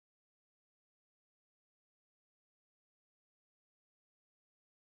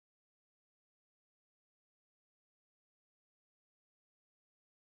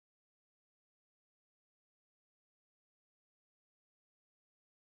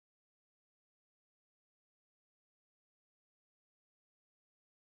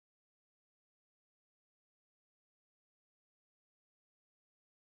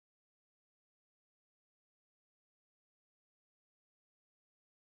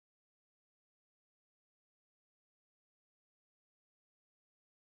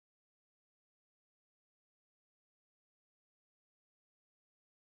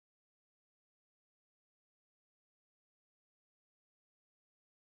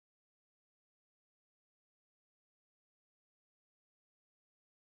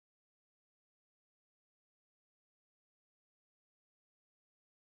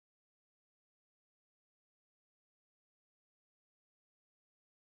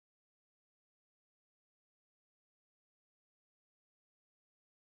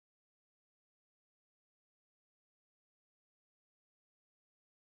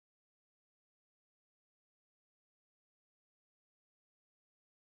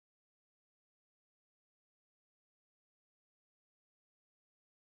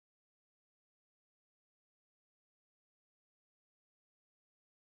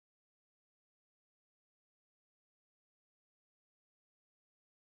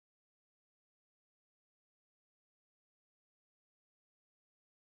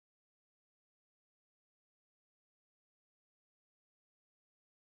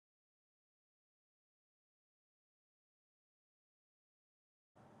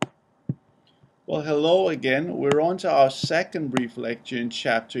Well, hello again. We're on to our second brief lecture in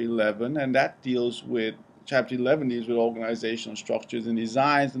Chapter 11, and Chapter 11 deals with organizational structures and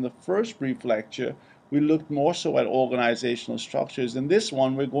designs. In the first brief lecture, we looked more so at organizational structures. In this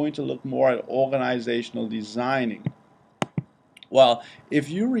one, we're going to look more at organizational designing. Well, if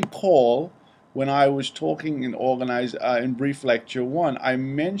you recall, when I was talking in brief lecture 1, I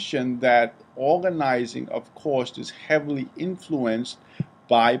mentioned that organizing, of course, is heavily influenced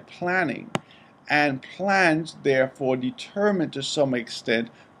by planning. And plans, therefore, determine to some extent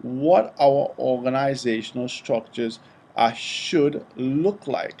what our organizational structures should look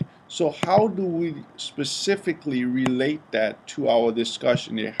like. So, how do we specifically relate that to our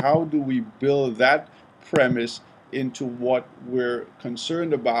discussion here? How do we build that premise into what we're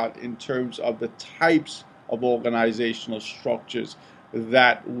concerned about in terms of the types of organizational structures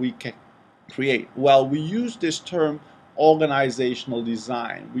that we can create? Well, we use this term organizational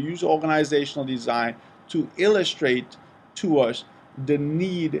design. We use organizational design to illustrate to us the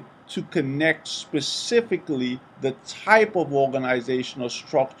need to connect specifically the type of organizational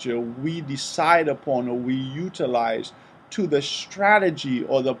structure we decide upon or we utilize to the strategy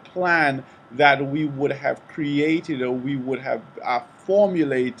or the plan that we would have created or we would have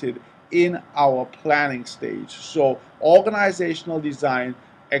formulated in our planning stage. So organizational design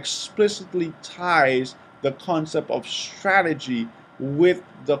explicitly ties the concept of strategy with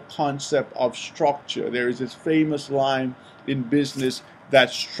the concept of structure. There is this famous line in business that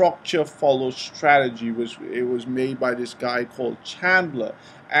structure follows strategy. It was made by this guy called Chandler.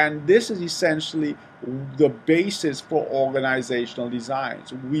 And this is essentially the basis for organizational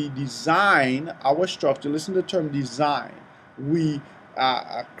designs. We design our structure. Listen to the term design. We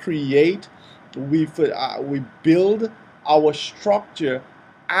create, we build our structure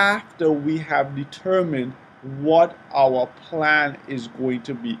after we have determined what our plan is going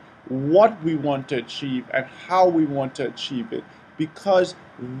to be, what we want to achieve, and how we want to achieve it. Because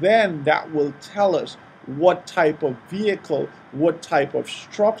then that will tell us what type of vehicle, what type of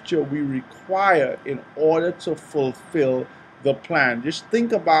structure we require in order to fulfill the plan. Just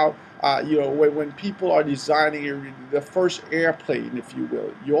think about, when people are designing the first airplane, if you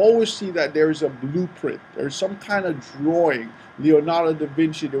will, you always see that there is a blueprint. There's some kind of drawing. Leonardo da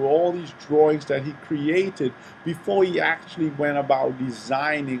Vinci, there were all these drawings that he created before he actually went about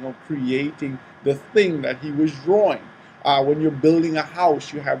designing or creating the thing that he was drawing. When you're building a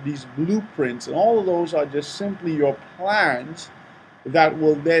house, you have these blueprints, and all of those are just simply your plans that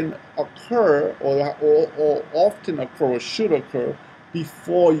will then occur or often occur or should occur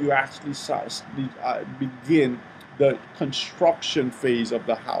before you actually begin the construction phase of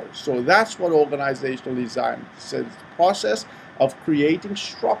the house. So that's what organizational design says, the process of creating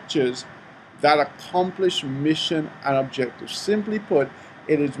structures that accomplish mission and objectives. Simply put,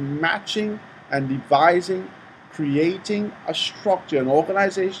 it is matching and devising, creating a structure, an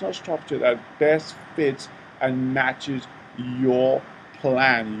organizational structure that best fits and matches your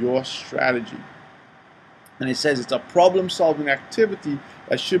plan, your strategy. And it says it's a problem-solving activity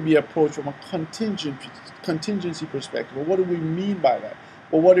that should be approached from a contingency perspective. Well, what do we mean by that?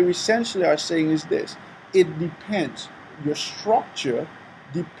 Well, what we essentially are saying is this. It depends. Your structure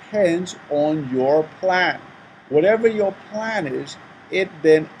depends on your plan. Whatever your plan is, it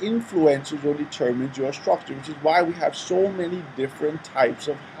then influences or determines your structure, which is why we have so many different types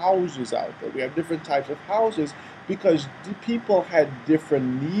of houses out there. We have different types of houses because the people had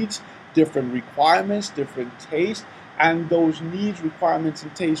different needs, different requirements, different tastes, and those needs, requirements,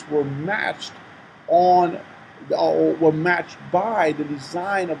 and tastes were matched by the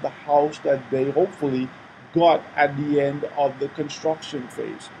design of the house that they hopefully got at the end of the construction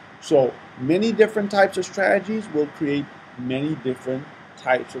phase. So many different types of strategies will create many different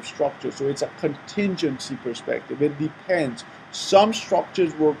types of structures. So it's a contingency perspective. It depends. Some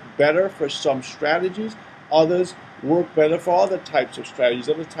structures work better for some strategies, others work better for other types of strategies,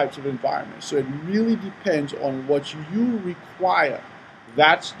 other types of environments. So it really depends on what you require.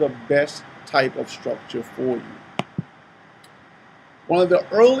 That's the best type of structure for you. One of the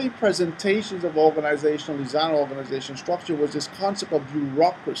early presentations of organizational design, organizational structure, was this concept of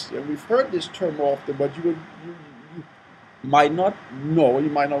bureaucracy. And we've heard this term often, but you might not know, you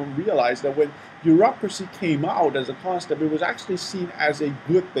might not realize that when bureaucracy came out as a concept, it was actually seen as a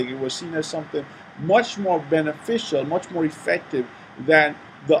good thing. It was seen as something much more beneficial, much more effective than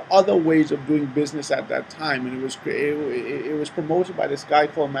the other ways of doing business at that time. And it was promoted by this guy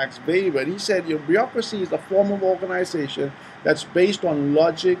called Max Weber. And he said, bureaucracy is a form of organization that's based on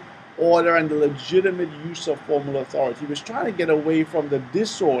logic, order, and the legitimate use of formal authority. He was trying to get away from the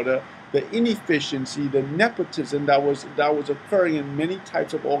disorder the inefficiency, the nepotism that was occurring in many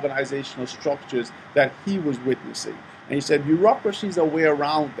types of organizational structures that he was witnessing. And he said bureaucracy is a way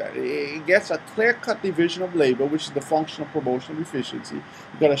around that. It gets a clear-cut division of labor, which is the function of promotion of efficiency.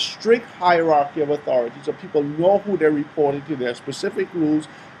 You've got a strict hierarchy of authority, so people know who they're reporting to. There are specific rules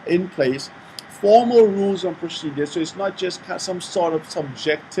in place, formal rules and procedures, so it's not just some sort of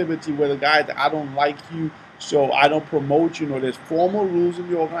subjectivity where the guy, I don't like you, so I don't promote you. No, there's formal rules in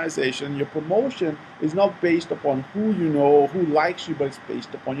the organization. Your promotion is not based upon who you know, who likes you, but it's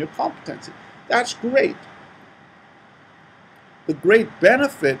based upon your competency. That's great. The great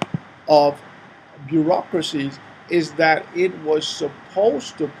benefit of bureaucracies is that it was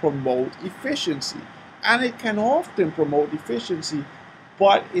supposed to promote efficiency, and it can often promote efficiency,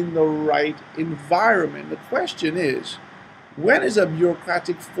 but in the right environment. The question is, when is a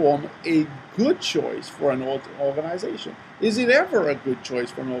bureaucratic form a good choice for an organization? Is it ever a good choice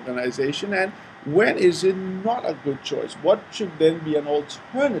for an organization? And when is it not a good choice? What should then be an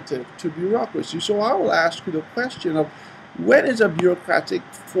alternative to bureaucracy? So I will ask you the question of, when is a bureaucratic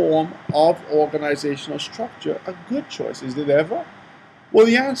form of organizational structure a good choice? Is it ever? Well,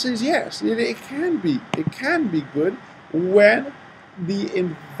 the answer is yes. It can be. It can be good when the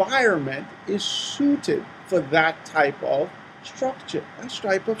environment is suited for that type of structure.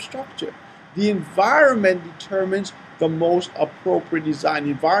 The environment determines the most appropriate design.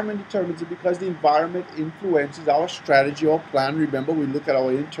 The environment determines it because the environment influences our strategy or plan. Remember, we look at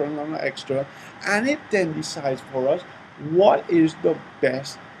our internal and our external, and it then decides for us what is the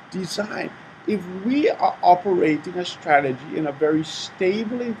best design. If we are operating a strategy in a very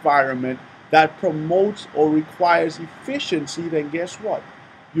stable environment that promotes or requires efficiency, then guess what?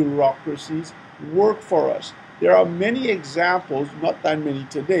 Bureaucracies work for us. There are many examples, not that many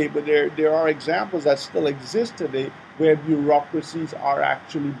today, but there are examples that still exist today where bureaucracies are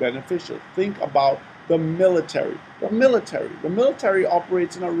actually beneficial. Think about the military. The military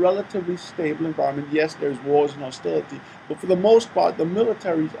operates in a relatively stable environment. Yes, there's wars and hostility, but for the most part, the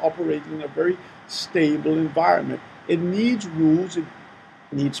military is operating in a very stable environment. It needs rules, it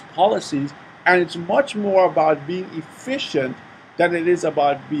needs policies, and it's much more about being efficient than it is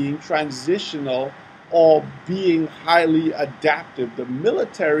about being transitional or being highly adaptive. The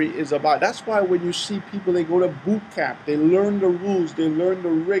military is about, that's why when you see people, they go to boot camp, they learn the rules, they learn the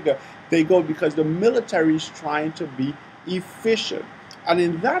rigor, they go because the military is trying to be efficient. And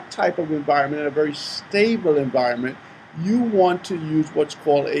in that type of environment, in a very stable environment, you want to use what's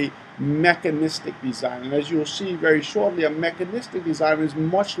called a mechanistic design. And as you'll see very shortly, a mechanistic design is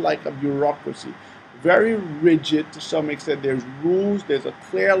much like a bureaucracy. Very rigid to some extent. There's rules, there's a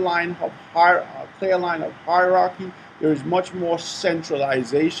clear line of hierarchy. There is much more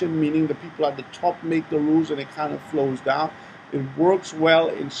centralization, meaning the people at the top make the rules and it kind of flows down. It works well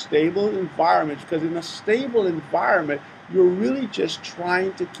in stable environments because in a stable environment, you're really just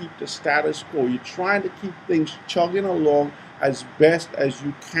trying to keep the status quo. You're trying to keep things chugging along as best as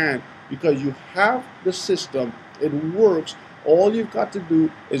you can because you have the system, it works. All you've got to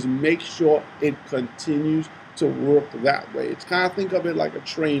do is make sure it continues to work that way. It's kind of, think of it like a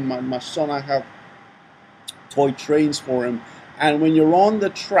train. My son, I have toy trains for him. And when you're on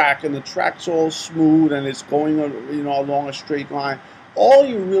the track and the track's all smooth and it's going, along a straight line, all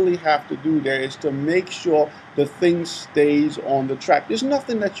you really have to do there is to make sure the thing stays on the track. There's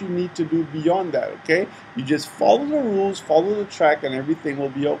nothing that you need to do beyond that, okay? You just follow the rules, follow the track, and everything will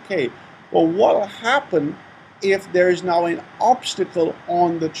be okay. But what will happen if there is now an obstacle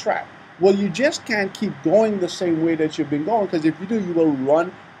on the track? Well, you just can't keep going the same way that you've been going, because if you do, you will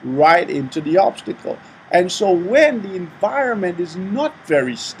run right into the obstacle. And so when the environment is not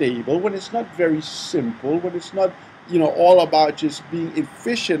very stable, when it's not very simple, when it's not all about just being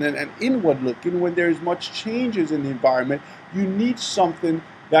efficient and inward looking, when there's much changes in the environment, you need something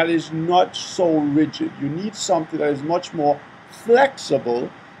that is not so rigid. You need something that is much more flexible.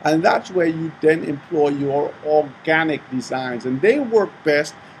 And that's where you then employ your organic designs. And they work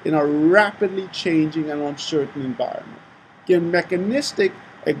best in a rapidly changing and uncertain environment. Again, mechanistic,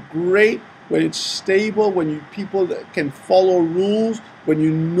 a great when it's stable, when people can follow rules, when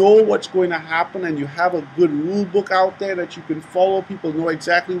you know what's going to happen and you have a good rule book out there that you can follow, people know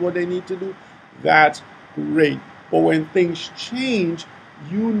exactly what they need to do, that's great. But when things change,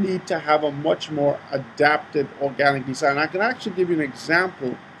 you need to have a much more adapted organic design. I can actually give you an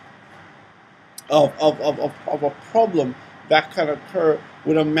example of a problem that can occur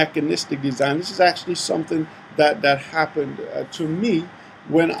with a mechanistic design. This is actually something that happened to me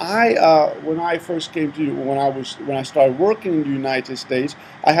when I first came to when I started working in the United States.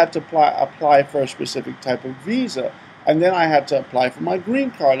 I had to apply for a specific type of visa, And then I had to apply for my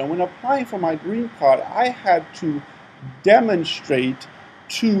green card. And when applying for my green card, I had to demonstrate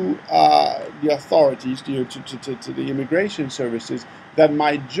to the authorities, to the immigration services, that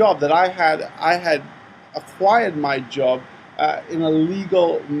my job, that I had acquired my job in a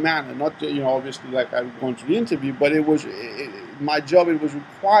legal manner. Not, obviously like I've gone through the interview, but my job, it was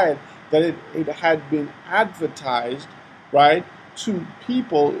required that it had been advertised, right, to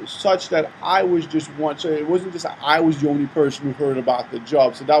people such that I was just one. So it wasn't just I was the only person who heard about the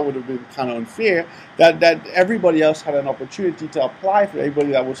job. So that would have been kind of unfair. That everybody else had an opportunity to apply for it.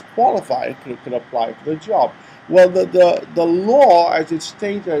 Everybody that was qualified could apply for the job. Well, the law, as it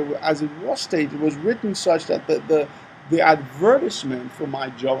stated, as it was written such that the advertisement for my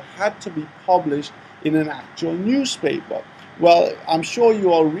job had to be published in an actual newspaper. Well, I'm sure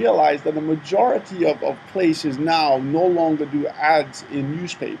you all realize that the majority of places now no longer do ads in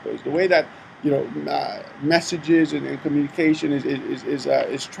newspapers. The way that messages and communication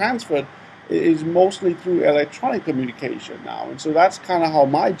is transferred is mostly through electronic communication now, and so that's kind of how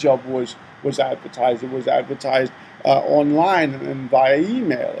my job was advertised. It was advertised online and via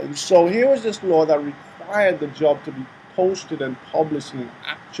email, and so here was this law that required the job to be posted and published in an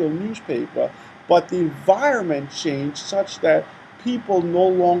actual newspaper. But the environment changed such that people no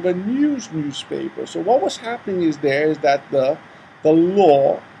longer use newspapers. So what was happening is that the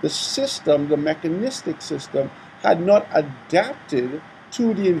law, the system, the mechanistic system had not adapted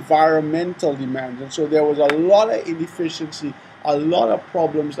to the environmental demands. And so there was a lot of inefficiency, a lot of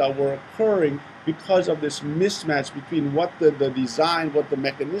problems that were occurring because of this mismatch between what the design, what the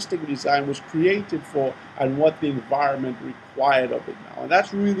mechanistic design was created for, and what the environment required of it now. And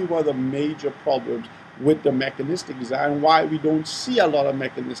that's really one of the major problems with the mechanistic design, why we don't see a lot of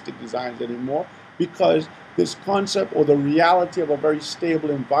mechanistic designs anymore, because this concept or the reality of a very stable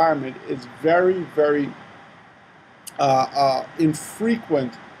environment is very, very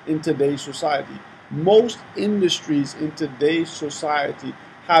infrequent in today's society. Most industries in today's society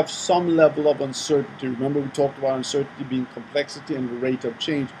have some level of uncertainty. Remember, we talked about uncertainty being complexity and the rate of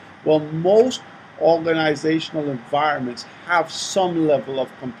change. Well, most organizational environments have some level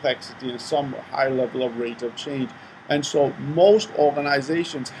of complexity and some high level of rate of change. And so most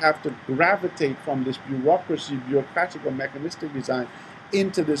organizations have to gravitate from this bureaucratic or mechanistic design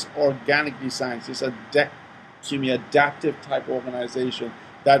into this organic design, this adaptive type organization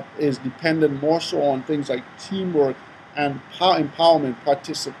that is dependent more so on things like teamwork and empowerment,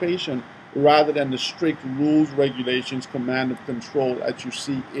 participation, rather than the strict rules, regulations, command and control that you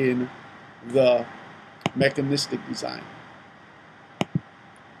see in the mechanistic design.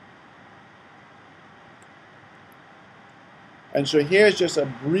 And so here's just a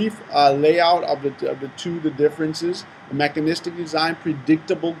brief layout of the differences. The mechanistic design,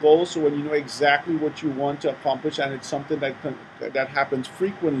 predictable goals, so when you know exactly what you want to accomplish, and it's something that happens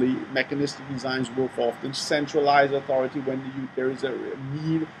frequently. Mechanistic designs work often. Centralized authority, when there is a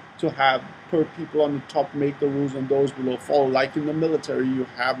need to have people on the top make the rules and those below follow. Like in the military, you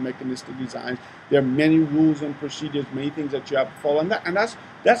have mechanistic designs. There are many rules and procedures, many things that you have to follow, and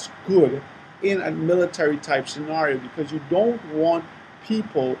that's good in a military type scenario, because you don't want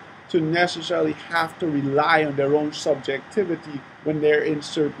people to necessarily have to rely on their own subjectivity when they're in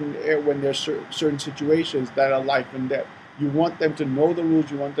certain situations that are life and death. You want them to know the rules,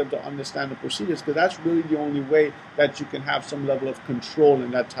 you want them to understand the procedures, because that's really the only way that you can have some level of control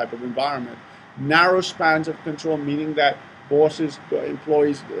in that type of environment. Narrow spans of control, meaning that bosses,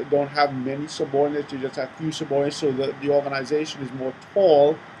 employees don't have many subordinates, you just have few subordinates, so the organization is more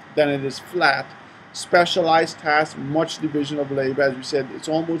tall than it is flat. Specialized tasks, much division of labor. As we said, it's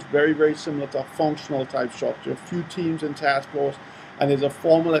almost very, very similar to a functional type structure. Few teams and task force, and there's a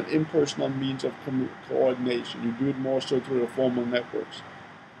formal and impersonal means of coordination. You do it more so through the formal networks.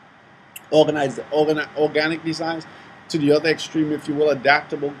 Organic designs, to the other extreme, if you will,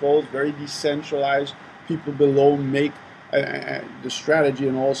 adaptable goals, very decentralized. People below make the strategy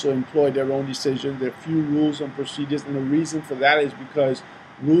and also employ their own decisions. There are few rules and procedures, and the reason for that is because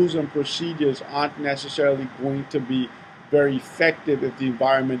rules and procedures aren't necessarily going to be very effective if the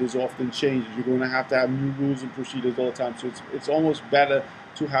environment is often changed. You're going to have new rules and procedures all the time. So it's almost better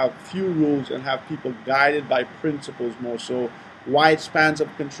to have few rules and have people guided by principles more so. Wide spans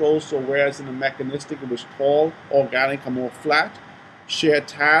of control, so whereas in the mechanistic it was tall, organic and more flat. Shared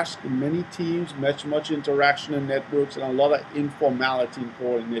tasks, many teams, much interaction and networks, and a lot of informality and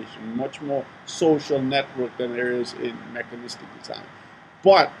coordination. Much more social network than there is in mechanistic design.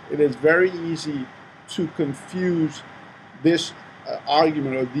 But it is very easy to confuse this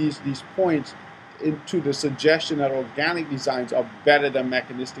argument or these points into the suggestion that organic designs are better than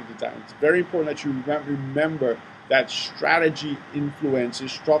mechanistic designs. It's very important that you remember that strategy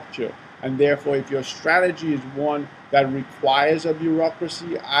influences structure. And therefore, if your strategy is one that requires a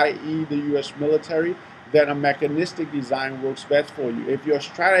bureaucracy, i.e. the US military, then a mechanistic design works best for you. If your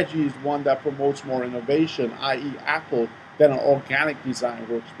strategy is one that promotes more innovation, i.e. Apple, then an organic design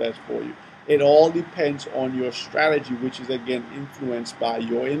works best for you. It all depends on your strategy, which is again influenced by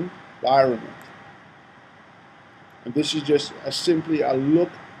your environment. And this is just simply a look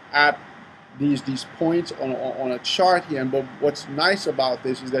at these points on a chart here. But what's nice about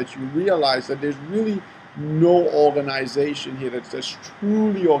this is that you realize that there's really no organization here that's just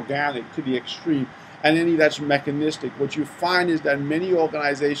truly organic to the extreme, and any that's mechanistic. What you find is that many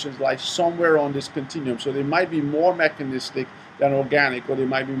organizations lie somewhere on this continuum. So they might be more mechanistic than organic, or they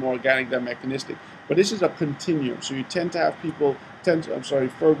might be more organic than mechanistic. But this is a continuum. So you tend to have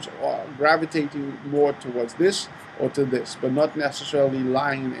firms gravitating more towards this or to this, but not necessarily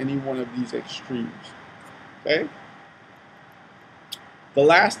lying in any one of these extremes. Okay? The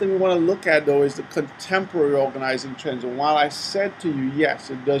last thing we want to look at, though, is the contemporary organizing trends. And while I said to you, yes,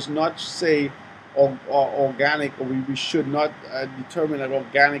 it does not say organic, or we should not determine that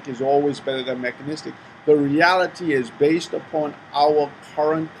organic is always better than mechanistic. The reality is, based upon our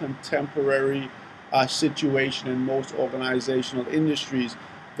current contemporary situation in most organizational industries,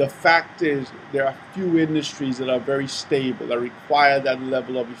 the fact is there are few industries that are very stable, that require that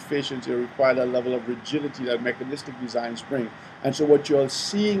level of efficiency, or require that level of rigidity that mechanistic designs bring. And so what you're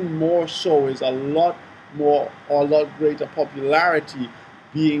seeing more so is a lot greater popularity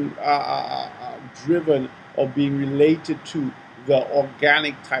being driven or being related to the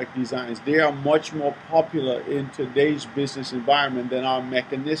organic type designs. They are much more popular in today's business environment than our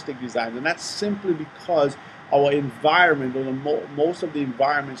mechanistic designs. And that's simply because our environment, or most of the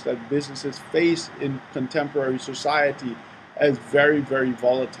environments that businesses face in contemporary society, is very, very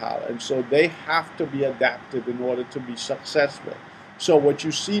volatile. And so they have to be adaptive in order to be successful. So what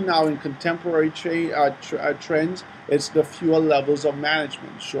you see now in contemporary trends, it's the fewer levels of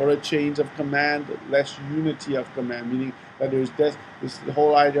management, shorter chains of command, less unity of command, meaning that there's this the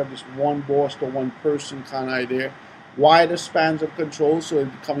whole idea of this one boss to one person kind of idea. Wider spans of control, so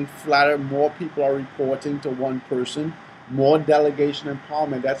it's becoming flatter, more people are reporting to one person, more delegation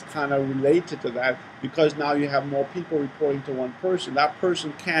empowerment. That's kind of related to that, because now you have more people reporting to one person. That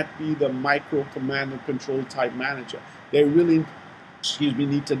person can't be the micro command and control type manager. They really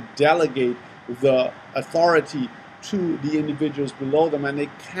need to delegate the authority to the individuals below them, and they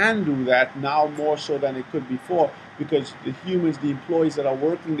can do that now more so than they could before, because the humans, the employees that are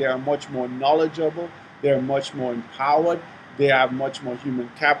working there, are much more knowledgeable, they're much more empowered, they have much more human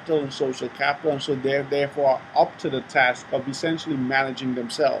capital and social capital, and so they're therefore up to the task of essentially managing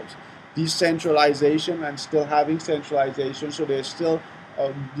themselves. Decentralization and still having centralization, so there's still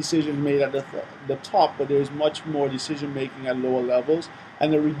decisions made at the top, but there's much more decision making at lower levels,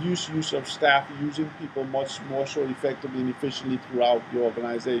 and the reduced use of staff, using people much more so effectively and efficiently throughout the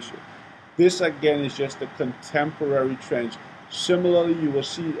organization. This again is just a contemporary trend. Similarly, you will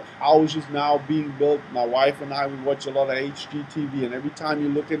see houses now being built. My wife and I, we watch a lot of HGTV, and every time you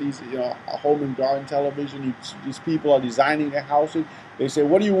look at these, home and garden television, these people are designing their houses. They say,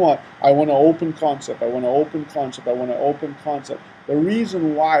 "What do you want?" "I want an open concept. I want an open concept. I want an open concept." The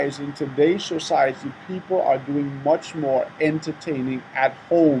reason why is, in today's society, people are doing much more entertaining at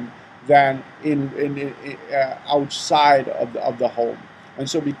home than outside of the home. And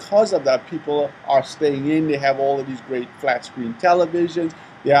so because of that, people are staying in. They have all of these great flat screen televisions.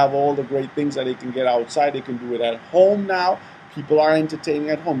 They have all the great things that they can get outside. They can do it at home now. People are entertaining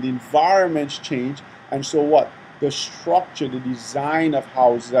at home. The environments change. And so what? The structure, the design of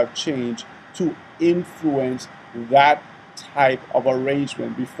houses have changed to influence that type of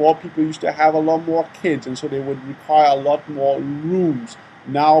arrangement. Before, people used to have a lot more kids, and so they would require a lot more rooms.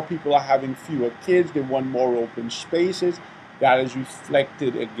 Now people are having fewer kids. They want more open spaces. That is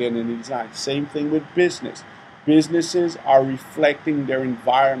reflected again in the design. Same thing with business. Businesses are reflecting their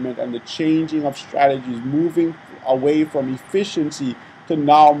environment and the changing of strategies, moving away from efficiency to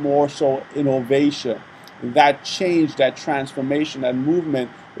now more so innovation. That change, that transformation, that movement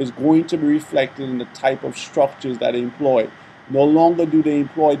is going to be reflected in the type of structures that they employ. No longer do they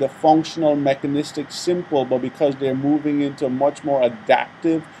employ the functional, mechanistic, simple, but because they're moving into much more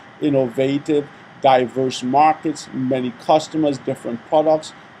adaptive, innovative, diverse markets, many customers, different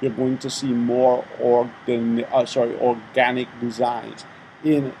products, you're going to see more organic designs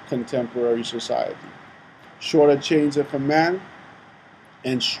in contemporary society. Shorter chains of command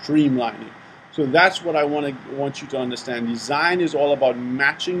and streamlining. So that's what I want you to understand. Design is all about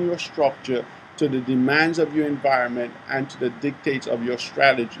matching your structure to the demands of your environment and to the dictates of your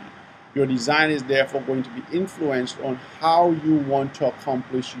strategy. Your design is therefore going to be influenced on how you want to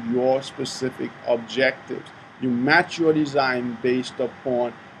accomplish your specific objectives. You match your design based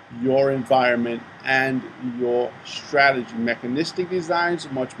upon your environment and your strategy. Mechanistic designs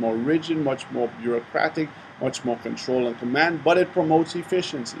much more rigid, much more bureaucratic, much more control and command, but it promotes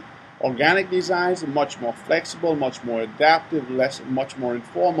efficiency. Organic designs are much more flexible, much more adaptive, much more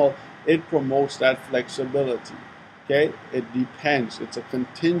informal. It promotes that flexibility. Okay, it depends. It's a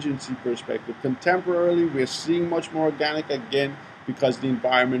contingency perspective. Contemporarily, we're seeing much more organic again because the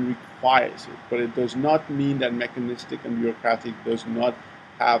environment requires it. But it does not mean that mechanistic and bureaucratic does not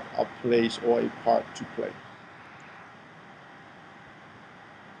have a place or a part to play.